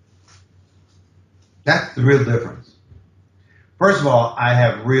truth. That's the real difference. First of all, I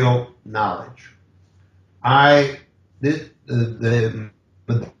have real knowledge. The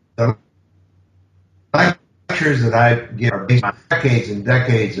lectures that I give are based on decades and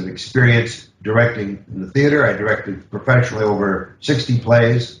decades of experience directing in the theater. I directed professionally over 60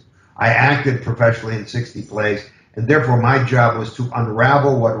 plays. I acted professionally in 60 plays, and therefore my job was to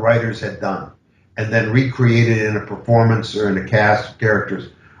unravel what writers had done and then recreate it in a performance or in a cast of characters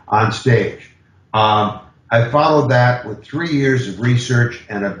on stage. I followed that with 3 years of research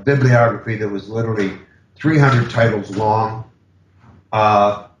and a bibliography that was literally 300 titles long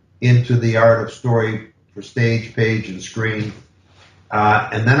into the art of story for stage, page, and screen.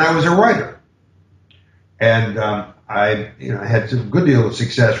 And then I was a writer. And I had a good deal of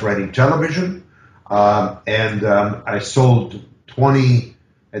success writing television. I sold 20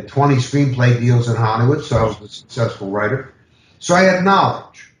 screenplay deals in Hollywood, so I was a successful writer. So I had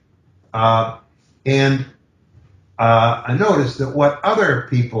knowledge. And I noticed that what other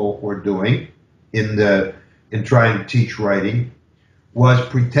people were doing in trying to teach writing was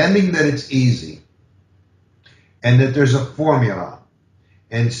pretending that it's easy and that there's a formula.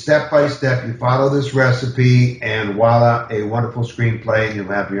 And step by step, you follow this recipe, and voila, a wonderful screenplay, and you'll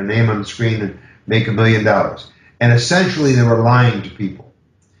have your name on the screen and make $1 million. And essentially, they were lying to people.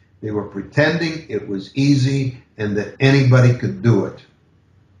 They were pretending it was easy and that anybody could do it.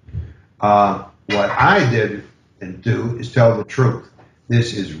 What I did and do is tell the truth.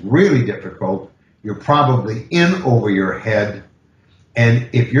 This is really difficult. You're probably in over your head. And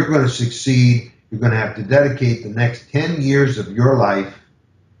if you're going to succeed, you're going to have to dedicate the next 10 years of your life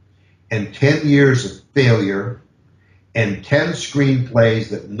and 10 years of failure and 10 screenplays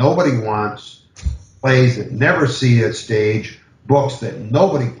that nobody wants, plays that never see a stage, books that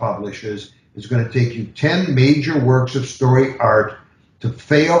nobody publishes. It's going to take you 10 major works of story art to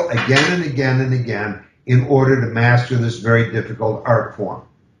fail again and again and again in order to master this very difficult art form.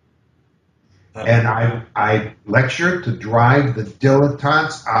 And I lecture to drive the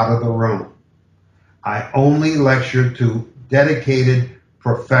dilettantes out of the room. I only lecture to dedicated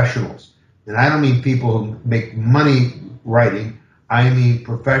professionals. And I don't mean people who make money writing. I mean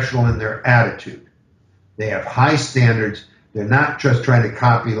professional in their attitude. They have high standards. They're not just trying to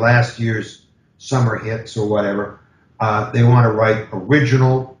copy last year's summer hits or whatever. They want to write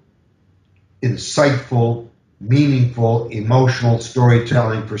original, insightful, meaningful, emotional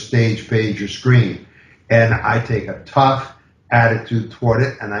storytelling for stage, page, or screen. And I take a tough attitude toward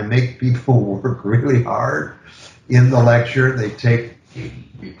it, and I make people work really hard in the lecture. They take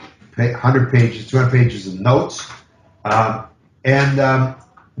 100 pages, 200 pages of notes. The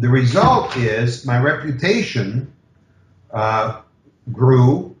result is my reputation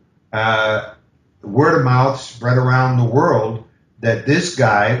grew. Word of mouth spread around the world that this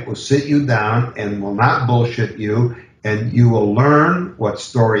guy will sit you down and will not bullshit you, and you will learn what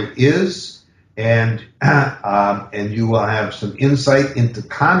story is, and you will have some insight into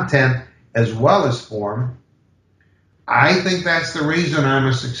content as well as form. I think that's the reason I'm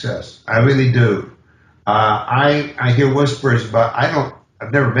a success. I really do. I hear whispers about.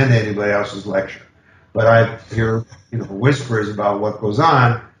 I've never been to anybody else's lecture, but I hear whispers about what goes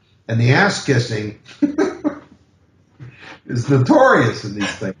on, and the ass kissing is notorious in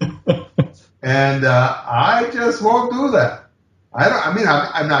these things. And I just won't do that.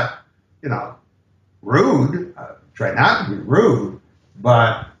 I'm not, rude. I try not to be rude,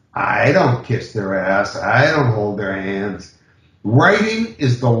 but I don't kiss their ass. I don't hold their hands. Writing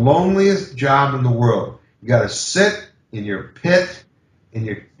is the loneliest job in the world. You got to sit in your pit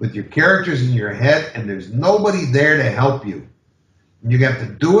with your characters in your head, and there's nobody there to help you. And you have to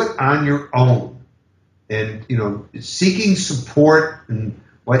do it on your own. And, seeking support and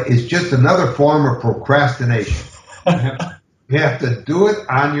what is just another form of procrastination. You have to do it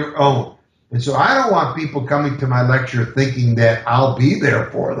on your own. And so I don't want people coming to my lecture thinking that I'll be there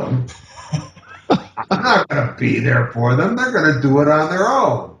for them. I'm not going to be there for them. They're going to do it on their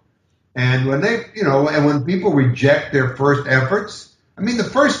own. And when when people reject their first efforts, the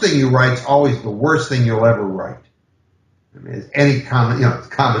first thing you write is always the worst thing you'll ever write. Any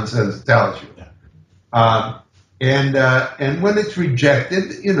common sense tells you. And when it's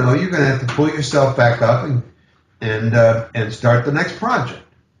rejected, you're going to have to pull yourself back up and start the next project.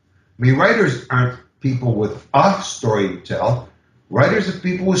 Writers aren't people with a story to tell. Writers are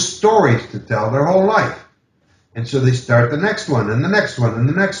people with stories to tell their whole life. And so they start the next one and the next one and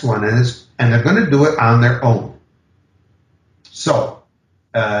the next one, and they're going to do it on their own. So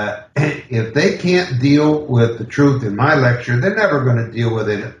if they can't deal with the truth in my lecture, they're never going to deal with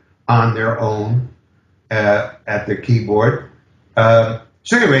it on their own at their keyboard. So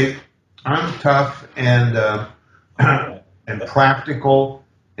anyway, I'm tough and practical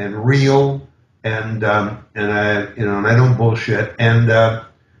and real, and I don't bullshit.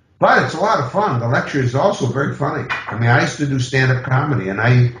 But it's a lot of fun. The lecture is also very funny. I used to do stand-up comedy, and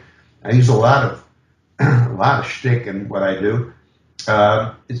I use a lot of shtick in what I do.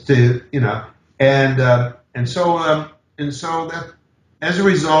 It's to and so that as a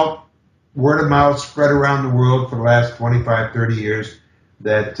result, word of mouth spread around the world for the last 25, 30 years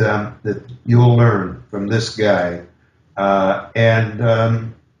that you'll learn from this guy,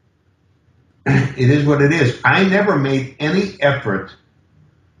 and it is what it is. I never made any effort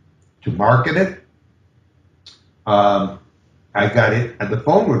to market it. I got it, and the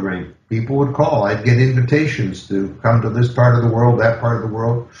phone would ring. People would call. I'd get invitations to come to this part of the world, that part of the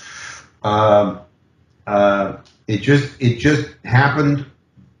world. It just happened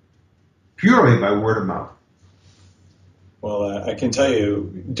purely by word of mouth. Well, I can tell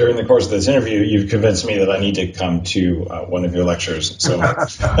you, during the course of this interview, you've convinced me that I need to come to one of your lectures. So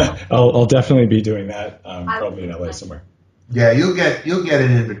I'll definitely be doing that, probably in LA somewhere. Yeah, you'll get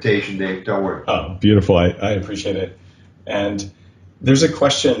an invitation, Dave. Don't worry. Oh, beautiful. I appreciate it. And there's a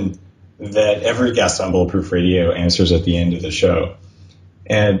question that every guest on Bulletproof Radio answers at the end of the show.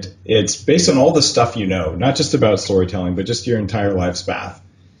 And it's based on all the stuff you know, not just about storytelling, but just your entire life's path.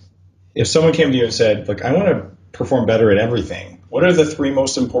 If someone came to you and said, look, I want to perform better at everything, what are the three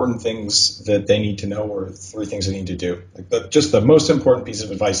most important things that they need to know, or three things they need to do? Like just the most important piece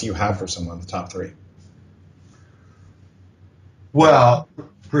of advice you have for someone, the top three. Well,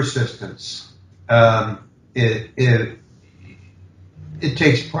 persistence. It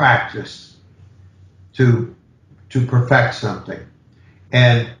takes practice to perfect something,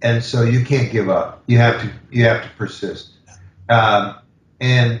 and so you can't give up. You have to persist.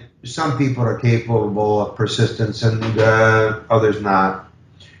 And some people are capable of persistence, and others not.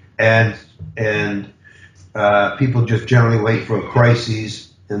 And people just generally wait for a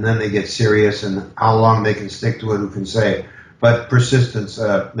crisis, and then they get serious. And how long they can stick to it, who can say? But persistence,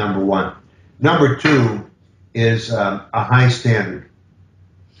 number one. Number two is a high standard.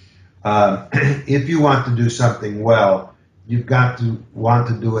 If you want to do something well, you've got to want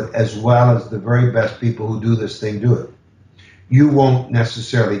to do it as well as the very best people who do this thing do it. You won't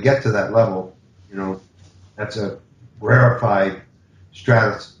necessarily get to that level. You know, that's a rarefied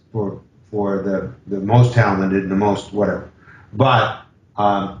stratus for the most talented and the most whatever. But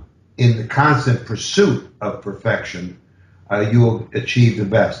in the constant pursuit of perfection, you will achieve the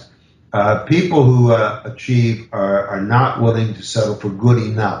best. People who achieve are not willing to settle for good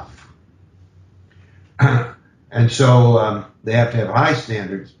enough. And so they have to have high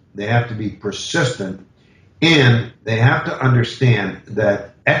standards, they have to be persistent, and they have to understand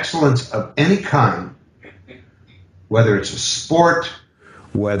that excellence of any kind, whether it's a sport,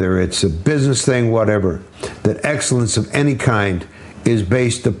 whether it's a business thing, whatever, that excellence of any kind is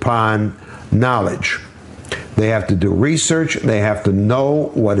based upon knowledge. They have to do research. They have to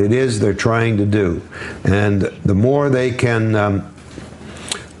know what it is they're trying to do. And the more they can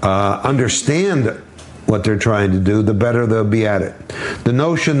understand what they're trying to do, the better they'll be at it. The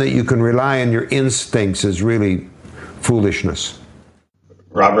notion that you can rely on your instincts is really foolishness.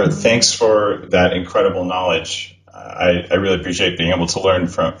 Robert, thanks for that incredible knowledge. I really appreciate being able to learn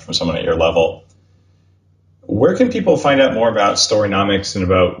from someone at your level. Where can people find out more about Storynomics and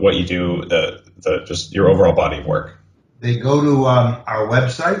about what you do, just your overall body of work? They go to our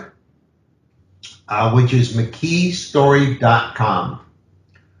website, which is McKeeStory.com.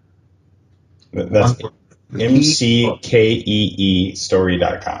 That's MCKEE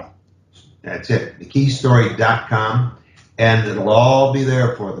story.com. That's it, McKeeStory.com, and it'll all be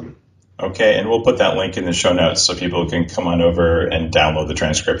there for them. Okay, and we'll put that link in the show notes so people can come on over and download the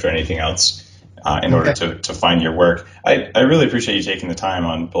transcript or anything else in order to find your work. I really appreciate you taking the time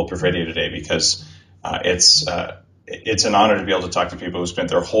on Bulletproof Radio today, because it's an honor to be able to talk to people who spent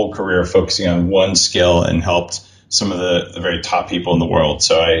their whole career focusing on one skill and helped some of the very top people in the world.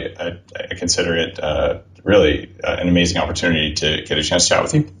 So I consider it really an amazing opportunity to get a chance to chat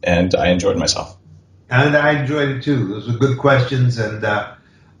with you, and I enjoyed myself. And I enjoyed it too. Those were good questions, and it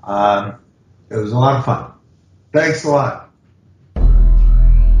was a lot of fun. Thanks a lot.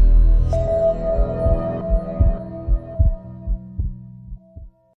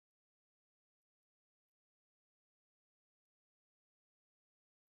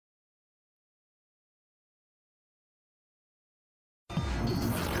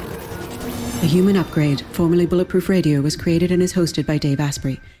 The Human Upgrade, formerly Bulletproof Radio, was created and is hosted by Dave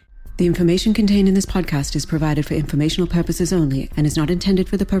Asprey. The information contained in this podcast is provided for informational purposes only and is not intended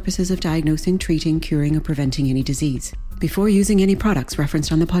for the purposes of diagnosing, treating, curing, or preventing any disease. Before using any products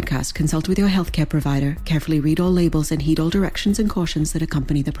referenced on the podcast, consult with your healthcare provider, carefully read all labels, and heed all directions and cautions that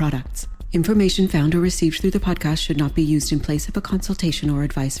accompany the products. Information found or received through the podcast should not be used in place of a consultation or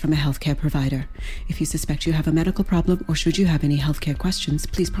advice from a healthcare provider. If you suspect you have a medical problem or should you have any healthcare questions,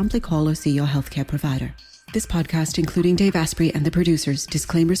 please promptly call or see your healthcare provider. This podcast, including Dave Asprey and the producers,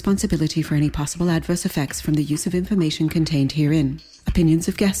 disclaim responsibility for any possible adverse effects from the use of information contained herein. Opinions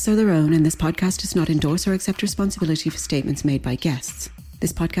of guests are their own, and this podcast does not endorse or accept responsibility for statements made by guests.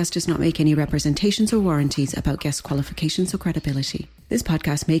 This podcast does not make any representations or warranties about guest qualifications or credibility. This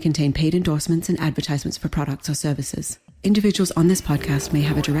podcast may contain paid endorsements and advertisements for products or services. Individuals on this podcast may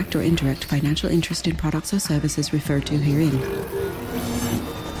have a direct or indirect financial interest in products or services referred to herein.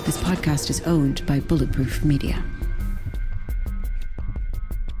 This podcast is owned by Bulletproof Media.